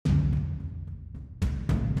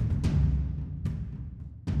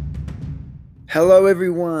Hello,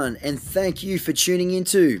 everyone, and thank you for tuning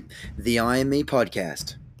into the I Am Me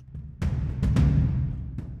podcast.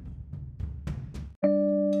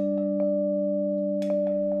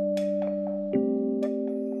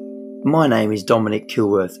 My name is Dominic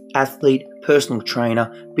Kilworth, athlete, personal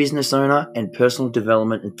trainer, business owner, and personal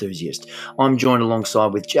development enthusiast. I'm joined alongside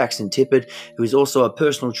with Jackson Tippett, who is also a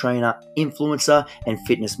personal trainer, influencer, and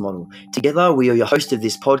fitness model. Together, we are your host of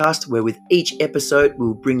this podcast, where with each episode,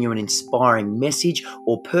 we'll bring you an inspiring message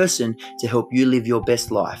or person to help you live your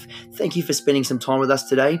best life. Thank you for spending some time with us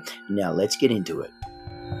today. Now, let's get into it.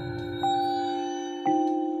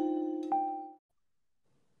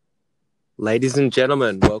 Ladies and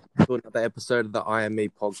gentlemen, welcome to another episode of the I Am Me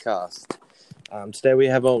podcast. Today we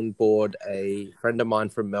have on board a friend of mine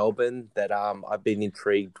from Melbourne that I've been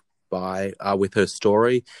intrigued by with her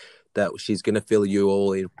story that she's going to fill you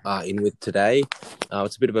all in with today.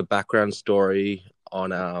 It's a bit of a background story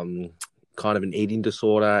on kind of an eating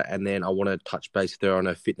disorder, and then I want to touch base with her on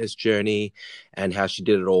her fitness journey and how she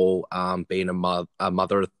did it all being a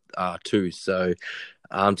mother of two. So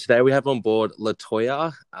today we have on board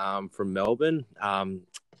Latoya from Melbourne.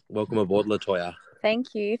 Welcome aboard, Latoya.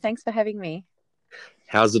 Thank you. Thanks for having me.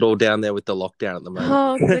 How's it all down there with the lockdown at the moment?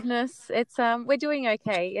 Oh goodness, it's we're doing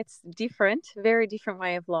okay. It's different, very different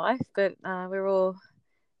way of life, but we're all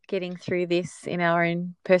getting through this in our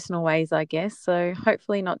own personal ways, I guess. So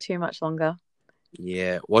hopefully not too much longer.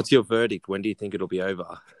 Yeah. What's your verdict? When do you think it'll be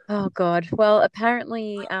over? Oh God. Well,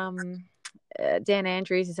 apparently Dan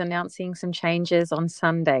Andrews is announcing some changes on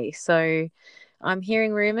Sunday. So I'm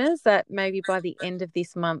hearing rumours that maybe by the end of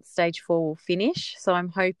this month, stage 4 will finish. So I'm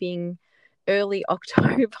hoping early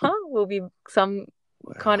October will be some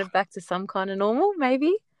kind of back to some kind of normal,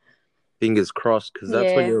 maybe. Fingers crossed, because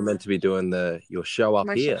that's when you were meant to be doing your show up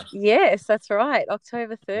here. Yes, that's right.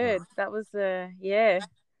 October 3rd. That was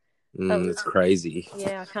It's crazy.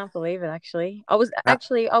 Yeah, I can't believe it. Actually, I was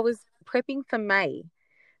prepping for May.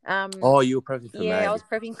 You were prepping for May. Yeah, I was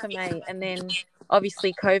prepping for May, and then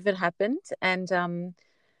obviously COVID happened, and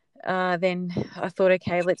then I thought,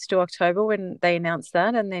 okay, let's do October when they announced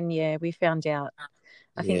that, and then we found out.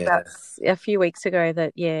 I think that's a few weeks ago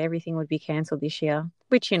that everything would be cancelled this year,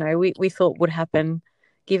 which we thought would happen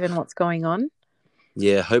given what's going on.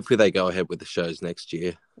 Yeah, hopefully they go ahead with the shows next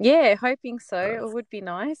year. Yeah, hoping so. It would be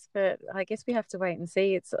nice, but I guess we have to wait and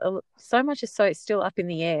see. It's so much is it's still up in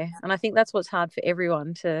the air, and I think that's what's hard for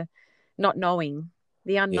everyone, to not knowing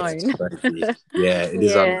the unknown. It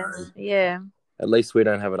is unknown. Yeah. At least we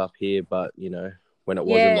don't have it up here, but when it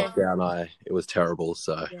was in lockdown, it was terrible.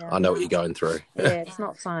 So I know what you're going through. Yeah, it's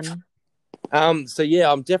not fun. So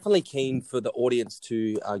I'm definitely keen for the audience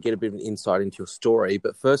to get a bit of an insight into your story.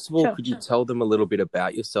 But first of all, could you tell them a little bit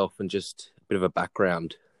about yourself and just a bit of a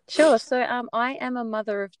background? Sure. So I am a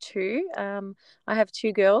mother of two. I have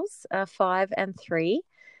two girls, 5 and 3.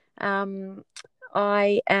 I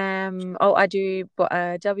do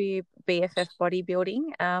WBFF bodybuilding.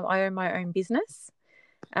 I own my own business.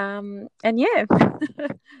 And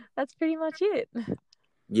that's pretty much it.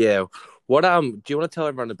 Yeah. What do you want to tell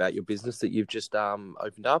everyone about your business that you've just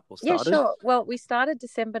opened up or started? Yeah, sure. Well, we started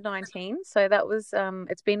December 19, so that was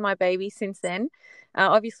it's been my baby since then.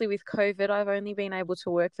 Obviously with COVID, I've only been able to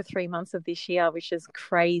work for 3 months of this year, which is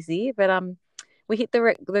crazy, but we hit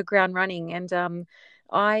the ground running, and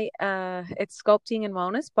it's sculpting and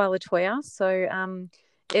wellness by Latoya. So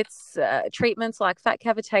it's treatments like fat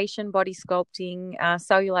cavitation, body sculpting,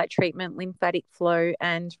 cellulite treatment, lymphatic flow,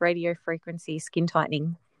 and radio frequency skin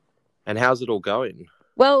tightening. And how's it all going?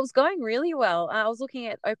 Well, it was going really well. I was looking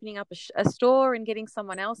at opening up a store and getting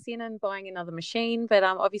someone else in and buying another machine. But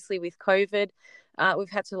obviously with COVID, we've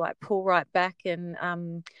had to pull right back, and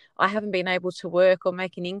I haven't been able to work or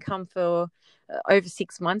make an income for over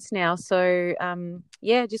 6 months now. So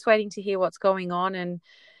just waiting to hear what's going on and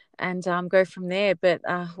go from there. But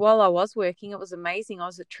while I was working, it was amazing. I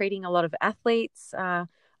was treating a lot of athletes, a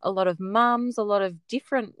lot of mums, a lot of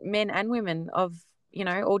different men and women of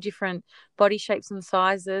all different body shapes and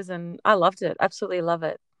sizes, and I loved it. Absolutely love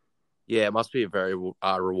it. Yeah, it must be a very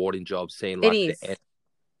rewarding job seeing the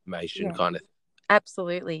information kind of.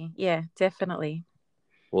 Absolutely. Yeah, definitely.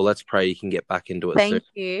 Well, let's pray you can get back into it soon. Thank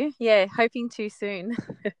you. Yeah, hoping to soon.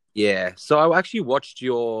 Yeah. So I actually watched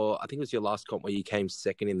I think it was your last comp where you came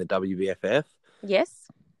second in the WBFF. Yes.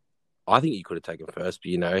 I think you could have taken first, but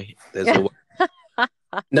there's always...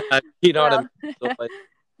 No, you know what I mean?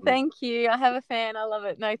 Thank you. I have a fan. I love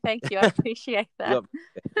it. No, thank you. I appreciate that. Look,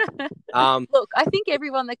 I think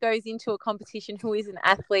everyone that goes into a competition who is an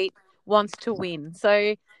athlete wants to win.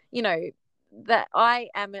 So, that I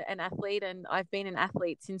am an athlete, and I've been an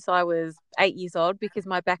athlete since I was 8 years old because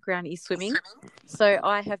my background is swimming. So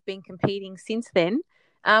I have been competing since then.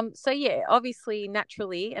 So yeah, obviously,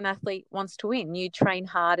 naturally, an athlete wants to win. You train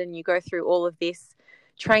hard and you go through all of this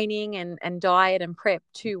training and diet and prep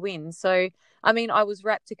to win. So, I mean, I was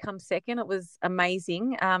rapt to come second. It was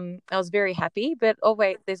amazing. I was very happy, but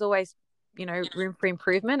there's always, room for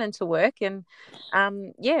improvement and to work. And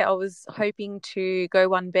yeah, I was hoping to go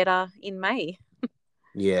one better in May.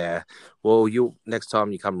 Yeah. Well, next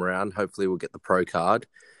time you come around, hopefully we'll get the pro card.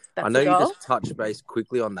 That's I know the you goal. just touched base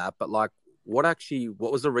quickly on that, but like, what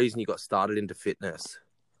was the reason you got started into fitness?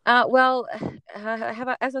 Well,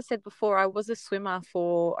 as I said before, I was a swimmer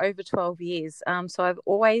for over 12 years. So I've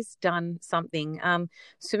always done something.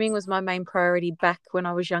 Swimming was my main priority back when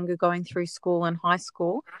I was younger, going through school and high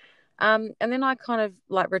school. And then I kind of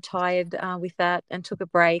like retired with that and took a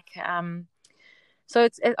break. So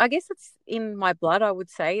I guess it's in my blood, I would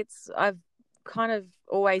say. I've kind of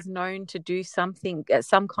always known to do something,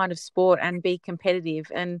 some kind of sport and be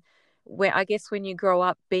competitive. And I guess when you grow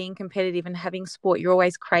up being competitive and having sport, you're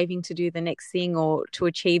always craving to do the next thing or to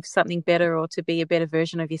achieve something better or to be a better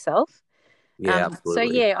version of yourself. Yeah, So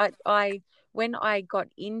absolutely. yeah, I when I got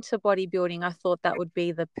into bodybuilding, I thought that would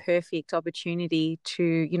be the perfect opportunity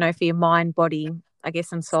to, for your mind, body, I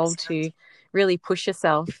guess, and soul to really push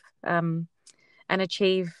yourself and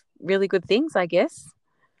achieve really good things, I guess.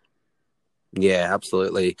 Yeah,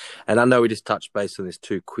 absolutely. And I know we just touched base on this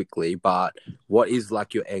too quickly, but what is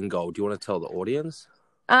like your end goal? Do you want to tell the audience?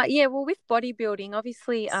 Yeah, well, with bodybuilding,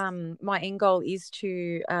 obviously, my end goal is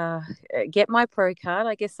to get my pro card.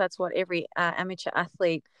 I guess that's what every amateur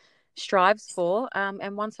athlete strives for.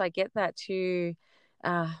 And once I get that, to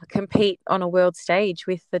compete on a world stage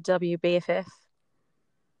with the WBFF.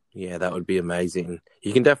 Yeah, that would be amazing.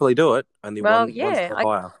 You can definitely do it. Only Well, one yeah, step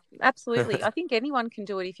higher. absolutely. I think anyone can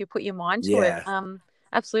do it if you put your mind to it. Yeah,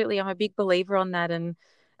 Absolutely. I'm a big believer on that. And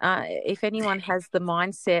if anyone has the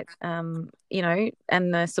mindset, and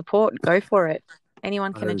the support, go for it.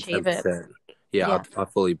 Anyone can achieve it. 110%. Yeah, Yeah. I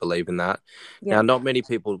fully believe in that. Yeah. Now, not many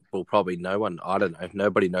people will probably know, and I don't know,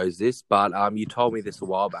 nobody knows this, but you told me this a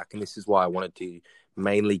while back, and this is why I wanted to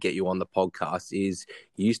mainly get you on the podcast, is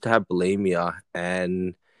you used to have bulimia,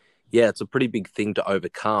 and yeah, it's a pretty big thing to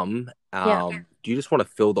overcome. Yeah. Do you just want to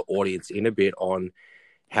fill the audience in a bit on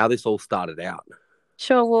how this all started out?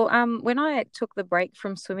 Sure. Well, when I took the break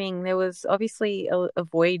from swimming, there was obviously a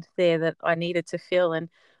void there that I needed to fill, and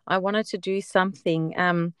I wanted to do something.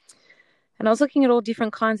 And I was looking at all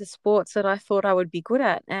different kinds of sports that I thought I would be good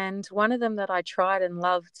at, and one of them that I tried and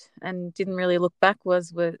loved and didn't really look back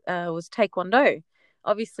was Taekwondo.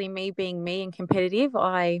 Obviously, me being me and competitive,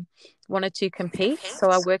 I wanted to compete, so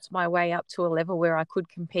I worked my way up to a level where I could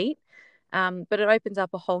compete. But it opens up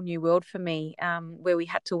a whole new world for me, where we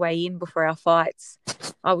had to weigh in before our fights.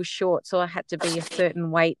 I was short, so I had to be a certain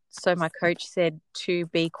weight. So my coach said to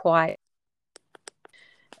be quite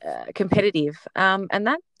competitive. And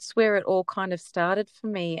that's where it all kind of started for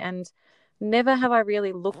me. And never have I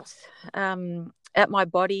really looked at my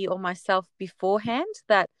body or myself beforehand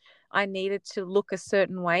that I needed to look a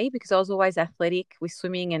certain way, because I was always athletic with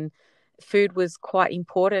swimming, and food was quite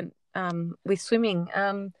important with swimming,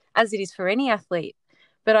 as it is for any athlete.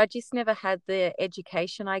 But I just never had the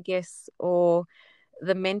education, I guess, or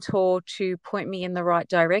the mentor to point me in the right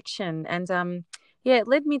direction. And yeah, it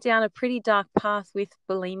led me down a pretty dark path with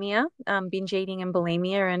bulimia, binge eating and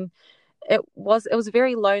bulimia. And it was a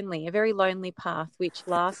very lonely path, which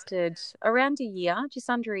lasted around a year, just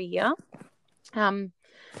under a year.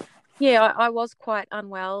 Yeah, I was quite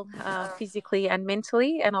unwell physically and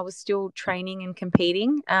mentally, and I was still training and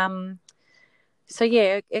competing. So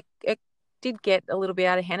yeah, it did get a little bit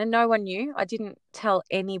out of hand, and no one knew. I didn't tell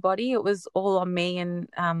anybody. It was all on me, and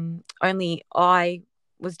only I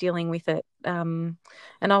was dealing with it. And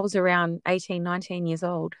I was around 18, 19 years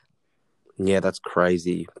old. Yeah, that's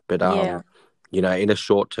crazy. But Yeah. in a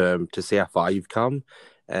short term, to see how far you've come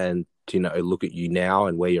and to, look at you now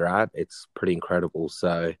and where you're at, it's pretty incredible.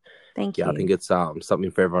 So Thank yeah, I you. think it's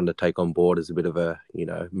something for everyone to take on board as a bit of a,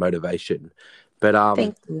 motivation. But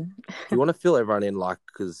Thank you. do you want to fill everyone in, like,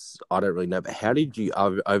 because I don't really know, but how did you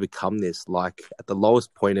overcome this? Like, at the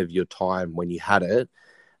lowest point of your time when you had it,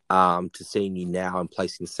 to seeing you now and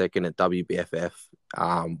placing second at WBFF,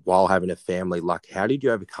 while having a family, like, how did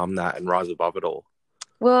you overcome that and rise above it all?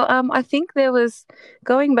 Well, I think there was,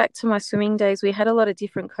 going back to my swimming days, we had a lot of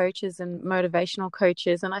different coaches and motivational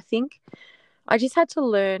coaches. And I think I just had to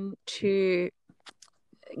learn to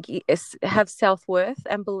have self-worth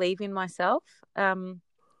and believe in myself. And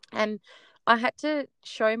I had to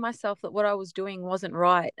show myself that what I was doing wasn't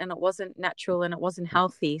right and it wasn't natural and it wasn't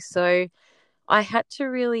healthy. So I had to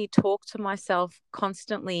really talk to myself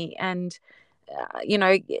constantly and,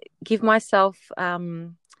 give myself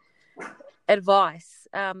advice.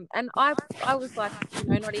 And I was like,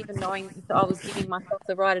 not even knowing if I was giving myself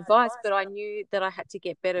the right advice, but I knew that I had to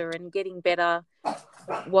get better, and getting better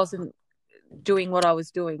wasn't doing what I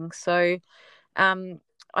was doing. So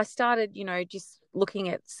I started, just looking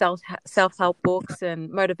at self-help books and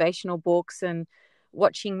motivational books and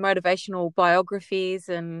watching motivational biographies.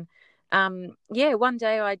 And one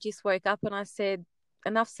day I just woke up and I said,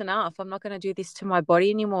 enough's enough. I'm not going to do this to my body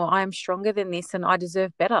anymore. I am stronger than this and I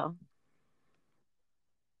deserve better.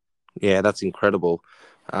 Yeah, that's incredible.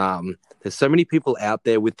 There's so many people out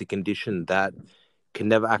there with the condition that can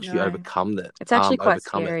never actually overcome that. It's actually quite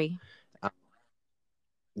scary.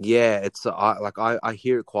 Yeah, it's I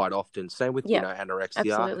hear it quite often. Same with anorexia,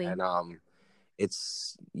 absolutely. And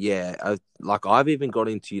I've even got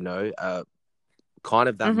into kind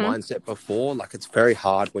of that mindset before. Like, it's very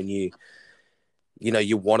hard when you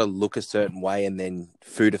want to look a certain way and then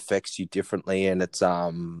food affects you differently, and it's I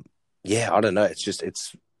don't know.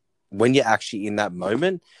 It's when you're actually in that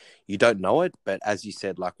moment, you don't know it, but as you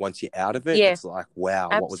said, like, once you're out of it, it's like, wow,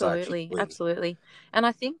 absolutely, what was I actually doing? Absolutely. And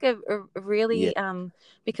I think a really,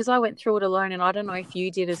 because I went through it alone, and I don't know if you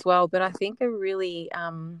did as well, but I think a really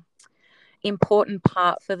important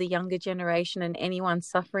part for the younger generation and anyone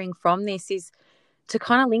suffering from this is to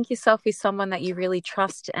kind of link yourself with someone that you really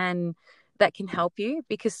trust and that can help you,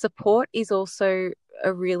 because support is also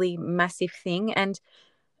a really massive thing. And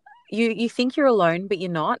you think you're alone, but you're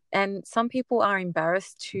not. And some people are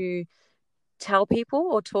embarrassed to tell people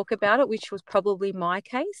or talk about it, which was probably my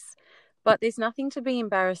case. But there's nothing to be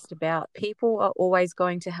embarrassed about. People are always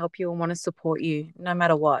going to help you and want to support you no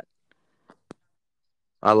matter what.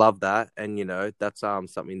 I love that. And, that's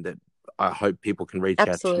something that I hope people can reach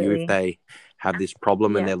out to you if they have this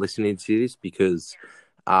problem and they're listening to this, because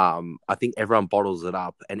I think everyone bottles it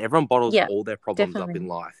up, and everyone bottles all their problems up in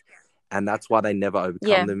life. And that's why they never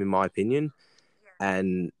overcome them, in my opinion.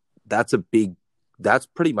 And that's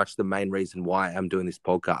pretty much the main reason why I'm doing this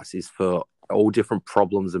podcast, is for all different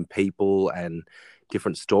problems and people and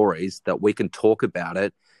different stories that we can talk about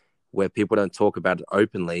it, where people don't talk about it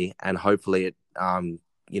openly. And hopefully it,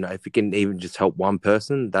 if it can even just help one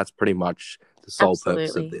person, that's pretty much the sole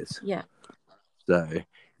purpose of this. Yeah. So,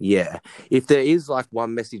 yeah, if there is like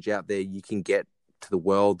one message out there you can get to the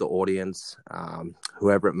world, the audience,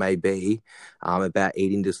 whoever it may be, about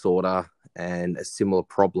eating disorder and a similar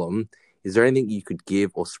problem, is there anything you could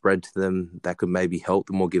give or spread to them that could maybe help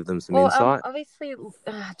them or give them some insight? Obviously,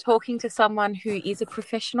 talking to someone who is a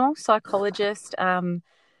professional psychologist,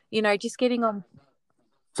 just getting on.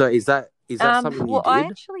 So is that something you did? I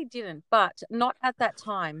actually didn't, but not at that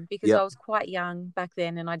time, because I was quite young back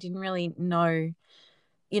then and I didn't really know,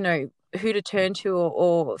 who to turn to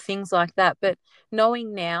or things like that. But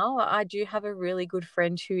knowing now, I do have a really good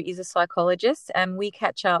friend who is a psychologist, and we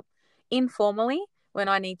catch up informally when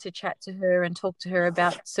I need to chat to her and talk to her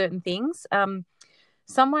about certain things.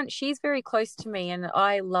 She's very close to me, and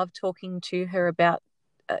I love talking to her about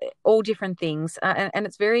all different things. And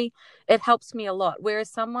it helps me a lot. Whereas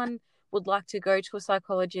someone would like to go to a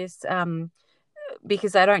psychologist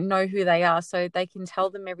because they don't know who they are, so they can tell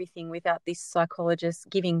them everything without this psychologist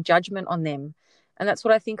giving judgment on them. And that's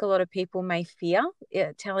what I think a lot of people may fear.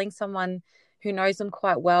 Telling someone who knows them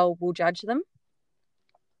quite well will judge them.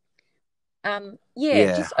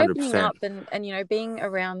 Just opening 100%. Up and being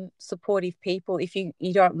around supportive people if you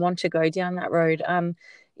don't want to go down that road, and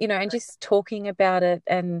just talking about it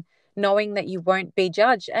and knowing that you won't be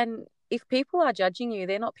judged. And if people are judging you,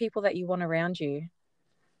 they're not people that you want around you.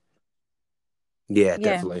 Yeah,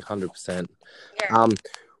 definitely, 100%.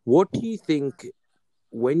 What do you think,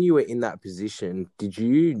 when you were in that position, did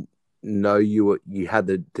you know you had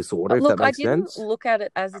the disorder? If that makes sense? I didn't look at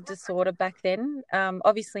it as a disorder back then.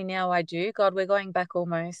 Obviously now I do. God, we're going back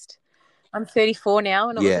almost. I'm 34 now,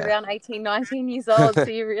 and it was around 18, 19 years old. So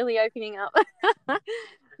you're really opening up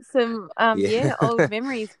some old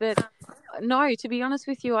memories. But no, to be honest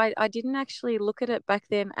with you, I didn't actually look at it back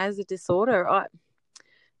then as a disorder.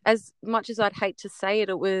 As much as I'd hate to say it,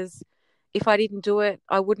 it was, if I didn't do it,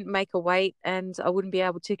 I wouldn't make a weight and I wouldn't be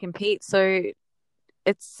able to compete. So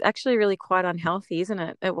it's actually really quite unhealthy, isn't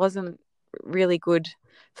it? It wasn't really good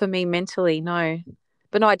for me mentally, no.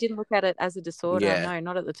 But no, I didn't look at it as a disorder. No,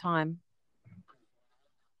 not at the time.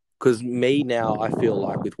 Because me now, I feel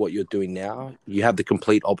like with what you're doing now, you have the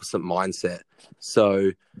complete opposite mindset.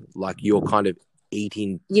 So, like, you're kind of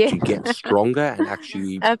eating to get stronger and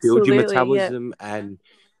actually build your metabolism and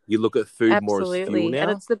you look at food more as fuel Absolutely. And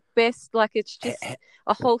now. it's the best, like it's H- just h-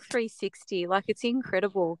 a whole 360. Like it's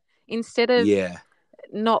incredible. Instead of Yeah,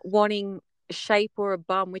 not wanting shape or a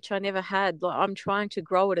bum, which I never had, like I'm trying to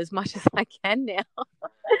grow it as much as I can now.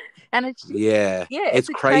 And it's just, yeah. yeah, It's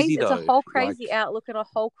crazy it's a though. whole Like, crazy outlook and a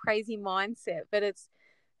whole crazy mindset, but it,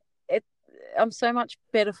 I'm so much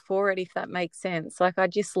better for it, if that makes sense. Like I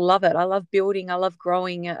just love it. I love building, I love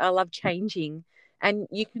growing, I love changing. And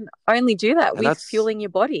you can only do that and with that's fueling your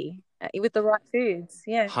body with the right foods.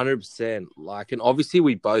 Yeah. 100%. Like, and obviously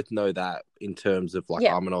we both know that in terms of like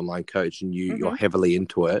Yeah. I'm an online coach and you're Mm-hmm. heavily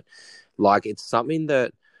into it. Like, it's something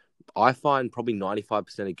that I find probably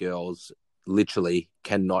 95% of girls literally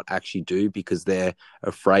cannot actually do because they're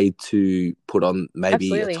afraid to put on maybe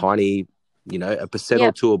a Absolutely. tiny, a percent or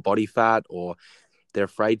Yep. two of body fat, or they're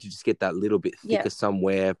afraid to just get that little bit thicker Yep.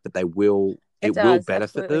 somewhere, but it It will does.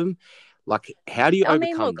 benefit Absolutely. them. Like, how do you I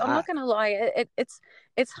mean, overcome look, I'm not that? going to lie.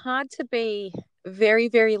 It's hard to be very,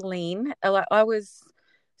 very lean. Like I was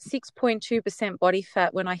 6.2% body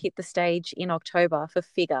fat when I hit the stage in October for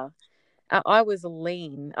figure. I was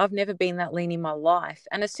lean. I've never been that lean in my life.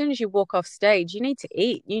 And as soon as you walk off stage, you need to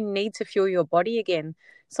eat. You need to fuel your body again.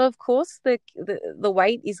 So of course the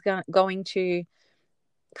weight is going to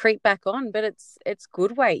creep back on, but it's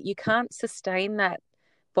good weight. You can't sustain that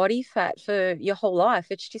body fat for your whole life.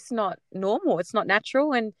 It's just not normal. It's not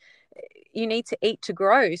natural, and you need to eat to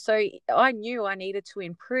grow. So I knew I needed to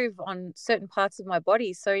improve on certain parts of my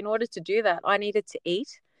body. So in order to do that, I needed to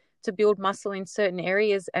eat to build muscle in certain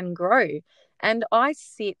areas and grow. And I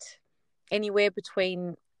sit anywhere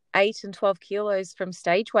between 8 and 12 kilos from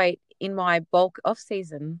stage weight in my bulk off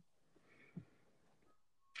season.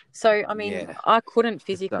 So, I mean, Yeah. I couldn't It's,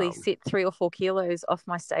 physically sit 3 or 4 kilos off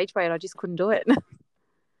my stage weight. I just couldn't do it.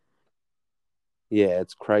 yeah,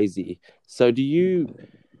 it's crazy. So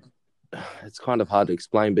it's kind of hard to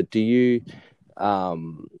explain, but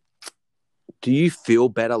um, do you feel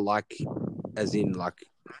better, like, as in like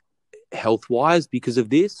health wise because of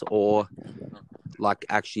this, or like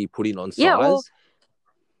actually putting on Yeah, well, size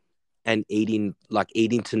and eating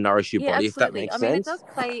to nourish your yeah, body, if that absolutely. makes I mean, sense?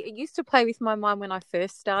 it used to play with my mind when I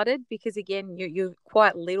first started because, again, you're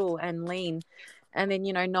quite little and lean. And then,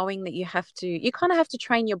 knowing that you kind of have to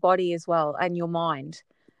train your body as well and your mind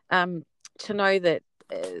um, to know that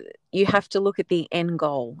you have to look at the end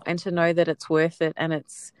goal and to know that it's worth it and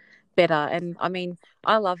it's better. And I mean,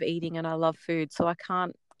 I love eating and I love food, so I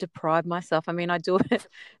can't deprive myself. I mean, I do it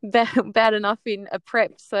bad enough in a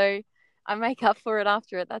prep, so I make up for it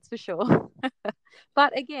after it, that's for sure.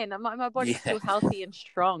 But again, my body's Yeah, still healthy and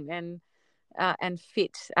strong and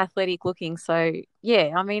fit, athletic looking. So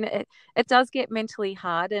yeah, I mean, it does get mentally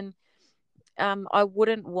hard, and I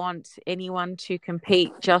wouldn't want anyone to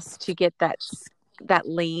compete just to get that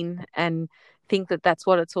lean and think that that's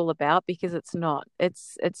what it's all about, because it's not.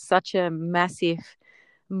 It's such a massive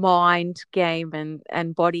mind game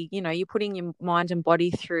and body. You're putting your mind and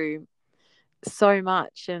body through so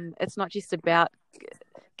much, and it's not just about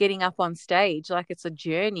getting up on stage. Like, it's a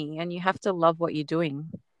journey, and you have to love what you're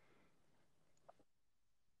doing.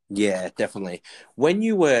 yeah, definitely. When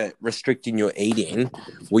you were restricting your eating,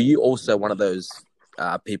 were you also one of those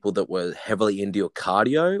people that were heavily into your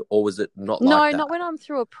cardio, or was it not like No, that? not when I'm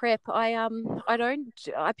through a prep. I don't.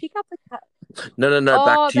 I pick up No.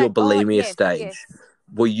 Back oh, to your bulimia yes, stage. yes.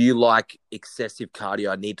 Were you like excessive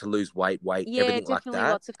cardio? I need to lose weight, Yeah, everything like definitely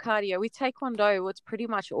that? lots of cardio. With Taekwondo, it's pretty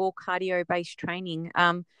much all cardio based training.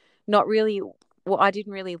 Not really. Well, I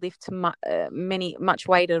didn't really lift much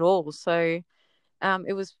weight at all. So,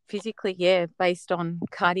 it was physically, based on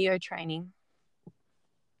cardio training.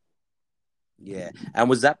 Yeah. And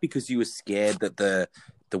was that because you were scared that the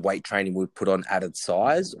weight training would put on added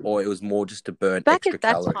size, or it was more just to burn Back extra at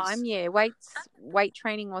that time, calories? yeah, weight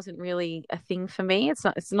training wasn't really a thing for me.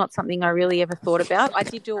 It's not something I really ever thought about. I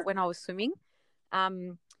did do it when I was swimming.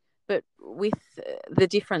 But with the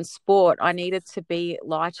different sport, I needed to be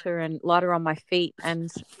lighter on my feet and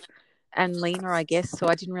leaner, I guess. So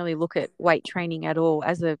I didn't really look at weight training at all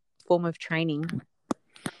as a form of training.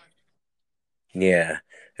 Yeah.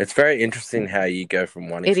 It's very interesting how you go from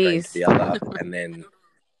one It extreme to is. the other, and then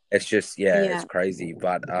it's just, yeah, it's Yeah, crazy.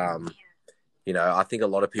 But I think a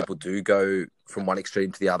lot of people do go from one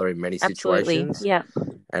extreme to the other in many absolutely. situations, Yeah,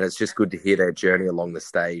 and it's just good to hear their journey along the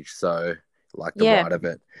stage. So, like the yeah. ride of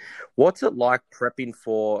it. What's it like prepping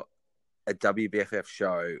for a WBFF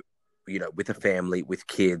show, with a family, with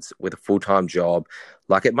kids, with a full-time job?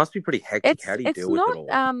 Like, it must be pretty hectic. How do you It's deal with it not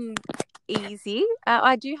all? easy.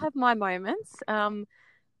 I do have my moments.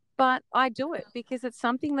 But I do it because it's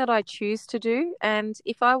something that I choose to do. And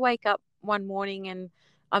if I wake up one morning and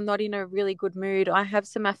I'm not in a really good mood, I have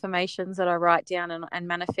some affirmations that I write down and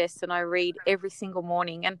manifest, and I read every single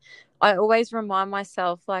morning. And I always remind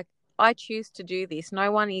myself, like, I choose to do this.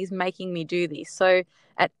 No one is making me do this. So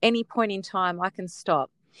at any point in time, I can stop.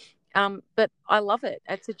 But I love it.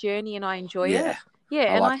 It's a journey and I enjoy Yeah, it. Yeah,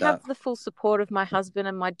 I and I like have that. the full support of my husband,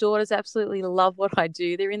 and my daughters absolutely love what I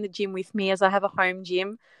do. They're in the gym with me as I have a home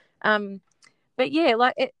gym. But yeah,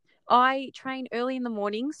 I train early in the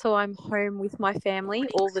morning, so I'm home with my family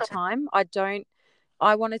all the time.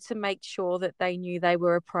 I wanted to make sure that they knew they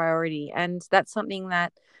were a priority. And that's something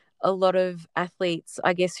that a lot of athletes,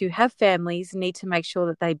 I guess, who have families need to make sure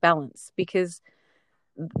that they balance, because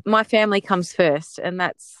my family comes first, and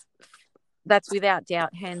that's without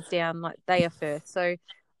doubt, hands down, like they are first. So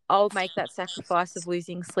I'll make that sacrifice of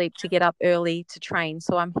losing sleep to get up early to train,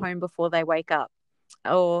 so I'm home before they wake up.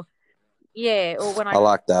 Or yeah, or when I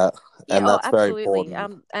like that, yeah, and oh, that's very absolutely.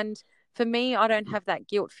 important. And for me, I don't have that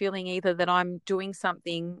guilt feeling either that I'm doing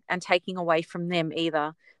something and taking away from them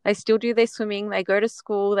either. They still do their swimming, they go to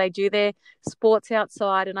school, they do their sports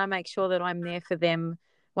outside, and I make sure that I'm there for them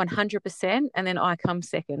 100%, and then I come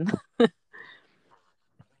second.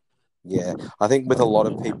 Yeah, I think with a lot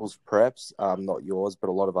of people's preps, not yours, but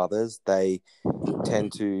a lot of others, they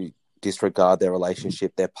tend to disregard their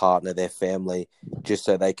relationship, their partner, their family, just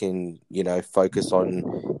so they can, focus on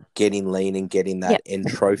getting lean and getting Yeah, that end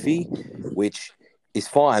trophy, which is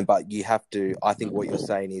fine. But you have to, I think what you're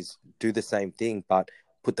saying is do the same thing, but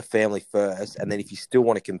put the family first. And then if you still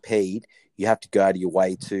want to compete, you have to go out of your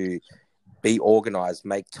way to be organized,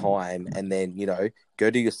 make time, and then, go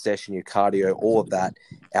do your session, your cardio, all of that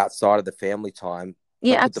outside of the family time,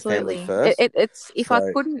 yeah, but put the family absolutely. first. It's if I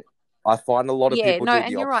So couldn't, I find a lot of yeah, people no, do the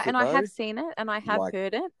and you're right, opposite and I though. have seen it, and I have Like,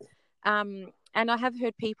 heard it. And I have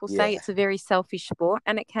heard people say yeah, it's a very selfish sport,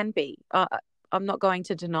 and it can be. I'm not going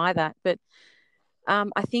to deny that, but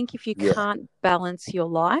I think if you yeah. can't balance your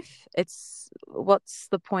life, what's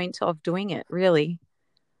the point of doing it, really?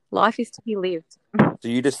 Life is to be lived. So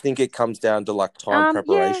you just think it comes down to like time Yeah,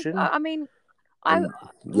 preparation I mean, I and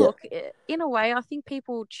yeah, look, in a way, I think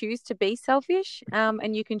people choose to be selfish,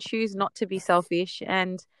 and you can choose not to be selfish,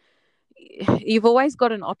 and you've always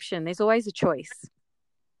got an option. There's always a choice.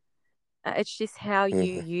 It's just how you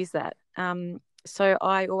mhm. use that. So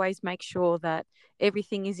I always make sure that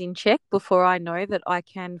everything is in check before I know that I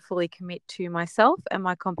can fully commit to myself and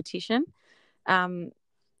my competition. Um,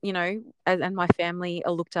 and my family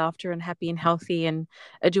are looked after and happy and healthy and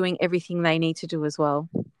are doing everything they need to do as well.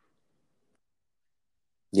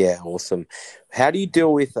 Yeah, awesome. How do you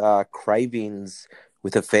deal with cravings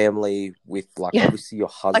with a family? With like Yeah, obviously your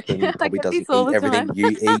I husband I probably get doesn't this all eat the everything time.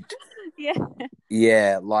 you eat. Yeah,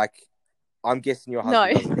 Yeah, like I'm guessing your no,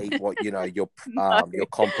 husband doesn't eat what your no. your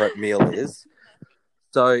comp prep meal is.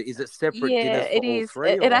 So is it separate Yeah, dinners for it all is.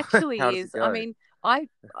 three, It or how actually does it is. I go? mean,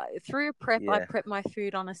 through a prep, I Yeah, prep my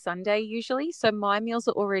food on a Sunday usually, so my meals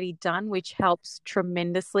are already done, which helps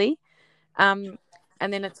tremendously. Um,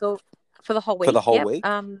 and then it's all for the whole for the week. whole Yep. week.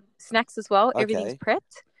 Snacks as well. Everything's Okay.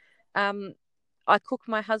 prepped. Um, I cook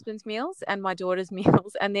my husband's meals and my daughter's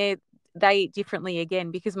meals, and they eat differently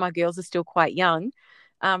again because my girls are still quite young.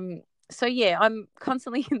 So yeah, I'm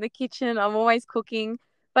constantly in the kitchen. I'm always cooking.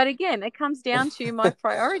 But again, it comes down to my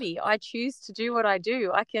priority. I choose to do what I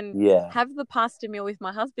do. I can Yeah, have the pasta meal with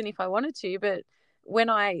my husband if I wanted to, but when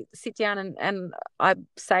I sit down and I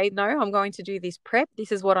say, no, I'm going to do this prep,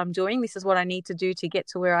 this is what I'm doing, this is what I need to do to get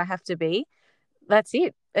to where I have to be, that's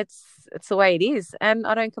it. It's the way it is. And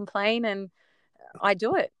I don't complain, and I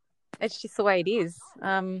do it. It's just the way it is.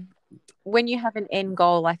 When you have an end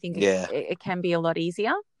goal, I think yeah, it can be a lot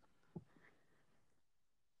easier.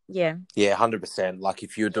 Yeah. yeah, 100%. Like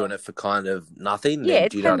if you're doing it for kind of nothing, Yeah, then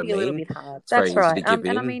it do you know can what I be a little mean? bit hard. It's very That's easy right. to give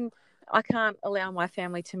And I in. mean, I can't allow my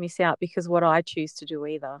family to miss out because what I choose to do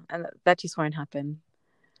either. And that just won't happen.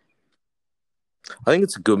 I think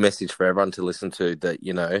it's a good message for everyone to listen to that,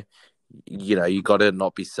 you got to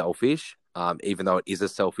not be selfish, even though it is a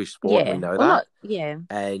selfish sport and we Yeah. know Well, that. not, yeah,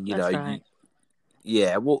 And, that's right.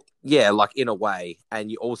 yeah, well, yeah, like in a way.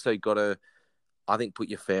 And you also got to, I think, put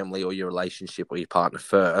your family or your relationship or your partner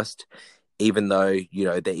first, even though,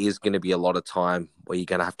 there is going to be a lot of time where you're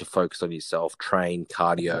going to have to focus on yourself, train,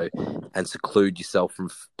 cardio, and seclude yourself from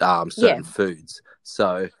Yeah, certain foods.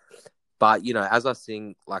 So, but, as I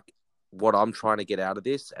sing, like, what I'm trying to get out of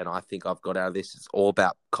this, and I think I've got out of this, it's all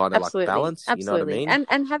about kind of like absolutely. balance. You know what I Absolutely. mean?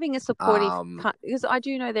 And having a supportive because I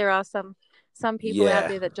do know there are some people out Yeah,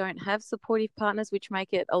 there that don't have supportive partners, which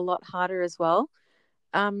make it a lot harder as well.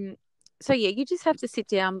 So yeah, you just have to sit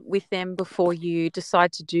down with them before you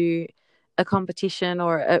decide to do a competition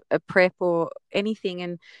or a prep or anything,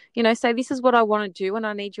 and say this is what I want to do, and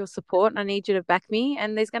I need your support, and I need you to back me.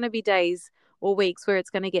 And there's going to be days or weeks where it's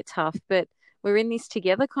going to get tough, but we're in this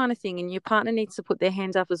together kind of thing. And your partner needs to put their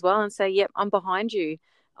hands up as well and say, yep, I'm behind you.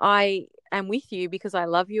 I am with you because I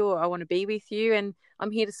love you, or I want to be with you, and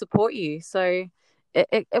I'm here to support you. So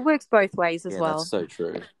it works both ways as well. That's so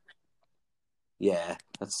true. Yeah,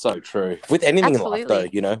 that's so true. With anything in life, though,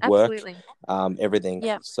 work, everything.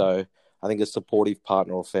 Yep. So I think a supportive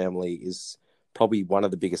partner or family is probably one of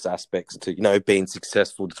the biggest aspects to, being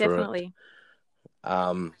successful through Definitely.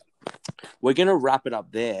 it. We're going to wrap it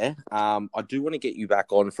up there. I do want to get you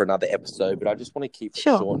back on for another episode, but I just want to keep it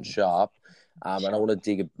short and sharp. And I want to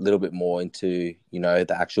dig a little bit more into,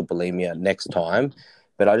 the actual bulimia next time.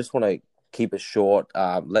 But I just want to keep it short,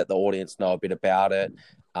 let the audience know a bit about it,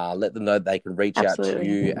 let them know they can reach out to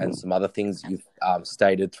you and some other things you've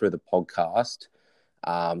stated through the podcast,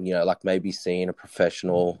 like maybe seeing a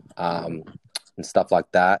professional and stuff like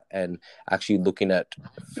that, and actually looking at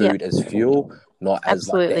food as fuel, not as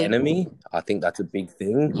like the enemy. I think that's a big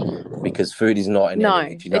thing, because food is not an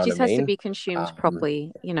enemy. Do you know what I mean? It just has to be consumed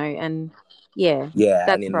properly, and that's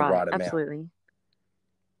and in the right amount. Absolutely.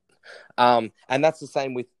 And that's the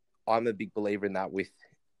same with, I'm a big believer in that with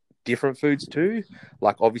different foods too.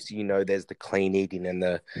 Like obviously, there's the clean eating and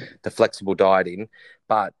the flexible dieting,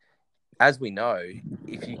 but as we know,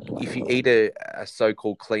 if you eat a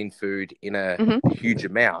so-called clean food in a huge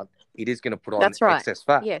amount, it is going to put on excess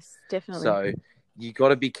fat. Yes, definitely. So you got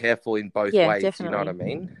to be careful in both ways. Definitely. You know what I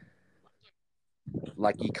mean?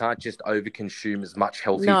 Like you can't just overconsume as much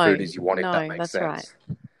healthy food as you want, if that makes sense.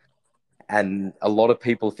 Right. And a lot of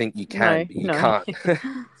people think you can, but you can't.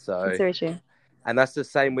 So that's very true. And that's the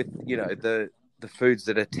same with, the foods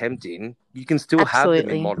that are tempting. You can still have them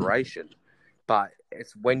in moderation, but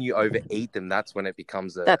it's when you overeat them, that's when it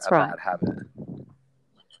becomes a bad habit.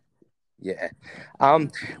 Yeah.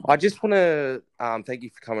 I just want to thank you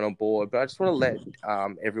for coming on board, but I just want to let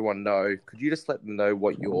everyone know, could you just let them know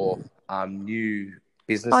what your new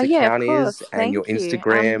business account is, and your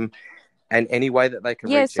Instagram, and any way that they can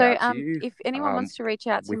reach out to you? If anyone wants to reach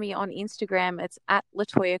out to me on Instagram, it's at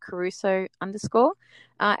Latoya Caruso _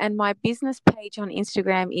 and my business page on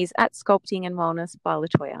Instagram is at Sculpting and Wellness by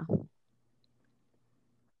Latoya.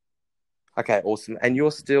 Okay, awesome. And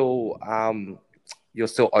you're still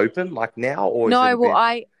open like now, or no? Is it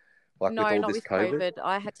well, not with COVID.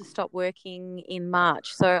 I had to stop working in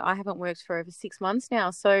March, so I haven't worked for over 6 months now.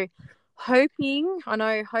 So hoping.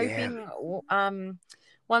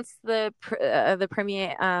 Once the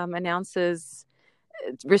Premier announces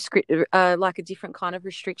like a different kind of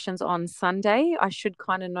restrictions on Sunday, I should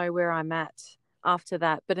kind of know where I'm at after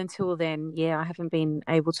that. But until then, I haven't been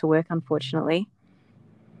able to work, unfortunately.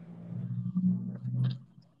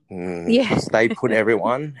 Stay put,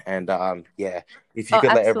 everyone. And if you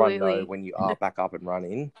could let everyone know when you are back up and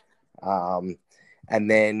running. And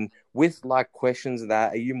then with like questions and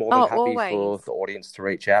that, are you more than happy for the audience to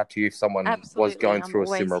reach out to you if someone was going through a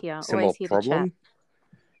similar problem?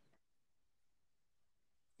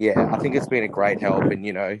 Yeah, I think it's been a great help, and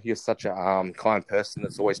you're such a kind person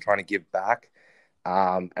that's always trying to give back.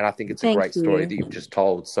 And I think it's a great story that you've just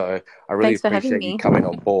told. So I really appreciate you coming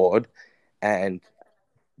on board. And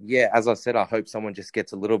as I said, I hope someone just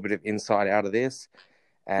gets a little bit of insight out of this.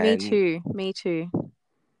 And Me too.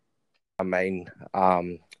 Our main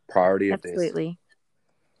priority of this. Absolutely.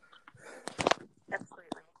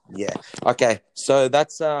 Yeah. Okay. So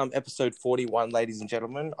that's episode 41, ladies and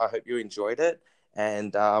gentlemen. I hope you enjoyed it,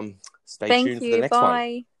 and stay tuned for the next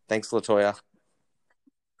one. Thanks, Latoya.